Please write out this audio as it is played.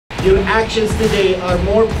Your actions today are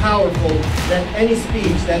more powerful than any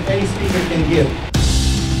speech that any speaker can give.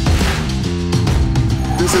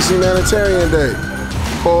 This is Humanitarian Day,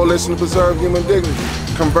 Coalition to Preserve Human Dignity.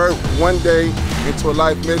 Convert one day into a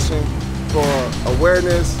life mission for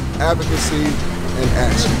awareness, advocacy, and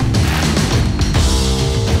action.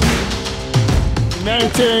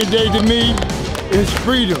 Humanitarian Day to me is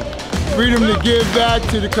freedom. Freedom to give back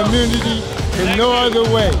to the community in no other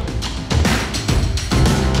way.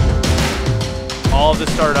 All of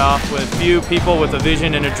this started off with a few people with a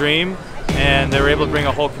vision and a dream, and they were able to bring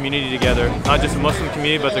a whole community together. Not just the Muslim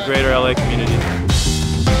community, but the greater LA community.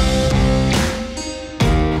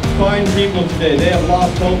 Fine people today. They have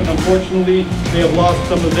lost hope, and unfortunately, they have lost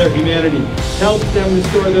some of their humanity. Help them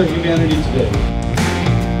restore their humanity today.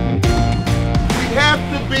 We have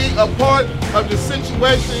to be a part of the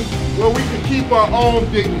situation where we can keep our own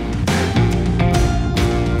dignity.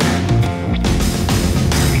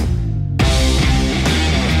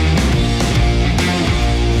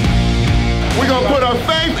 We're going to put our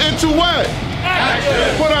faith into what?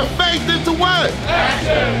 Action! Put our faith into what?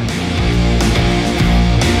 Action!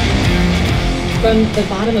 From the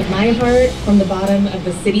bottom of my heart, from the bottom of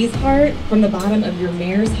the city's heart, from the bottom of your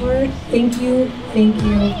mayor's heart, thank you, thank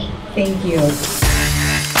you, thank you.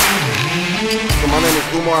 So my name is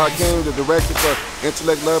Umar Hakim, the director for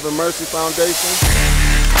Intellect, Love, and Mercy Foundation.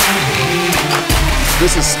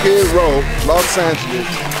 This is Skid Row, Los Angeles,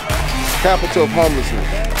 capital of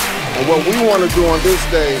homelessness. And what we want to do on this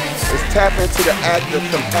day is tap into the act of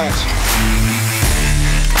compassion.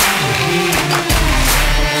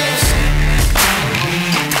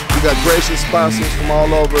 We got gracious sponsors from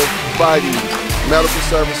all over providing medical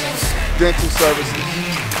services, dental services,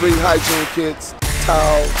 free hygiene kits,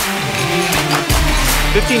 towels.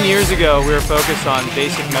 15 years ago, we were focused on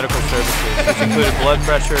basic medical services, which included blood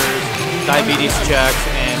pressures, diabetes checks,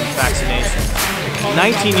 and vaccinations.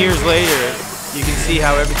 19 years later, you can see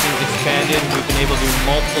how everything's expanded. We've been able to do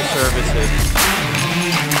multiple services.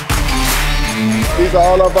 These are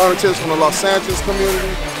all our volunteers from the Los Angeles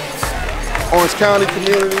community, Orange County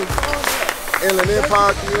community, Inland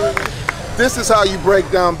Empire community. This is how you break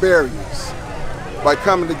down barriers, by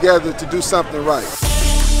coming together to do something right.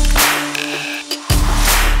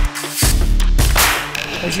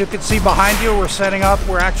 As you can see behind you, we're setting up,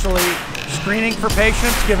 we're actually screening for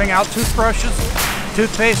patients, giving out toothbrushes,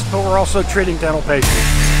 toothpaste, but we're also treating dental patients.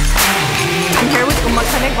 I'm here with Umma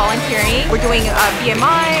Clinic volunteering. We're doing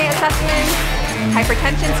BMI assessments,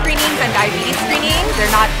 hypertension screenings, and diabetes screenings.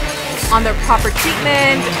 They're not on their proper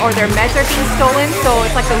treatment or their meds are being stolen, so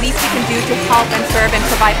it's like the least we can do to help and serve and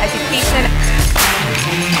provide education.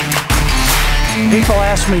 People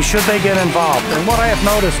ask me, should they get involved? And what I have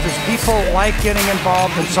noticed is people like getting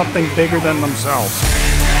involved in something bigger than themselves.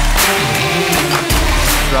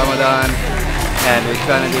 It's Ramadan, and we're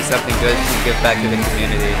trying to do something good and give back to the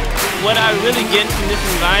community. What I really get from this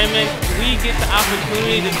environment, we get the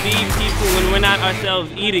opportunity to feed people when we're not ourselves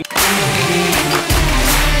eating.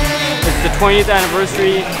 It's the 20th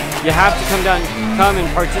anniversary. You have to come and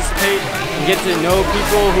participate and get to know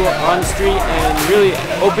people who are on the street and really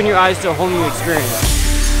open your eyes to a whole new experience.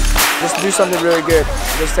 Just do something really good.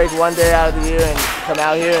 Just take one day out of the year and come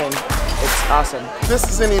out here, and it's awesome. This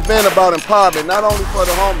is an event about empowerment, not only for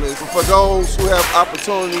the homeless, but for those who have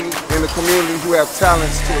opportunity in the community who have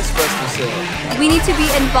talents to express themselves. We need to be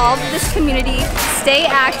involved in this community, stay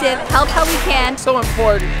active, help how we can. It's so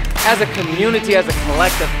important as a community, as a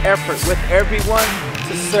collective effort with everyone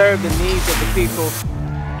to serve the needs of the people.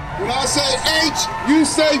 When I say H, you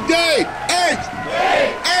say day. H,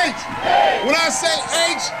 day. H. Day. When I say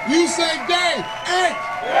H, you say day. H,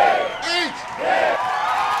 day. H. Day.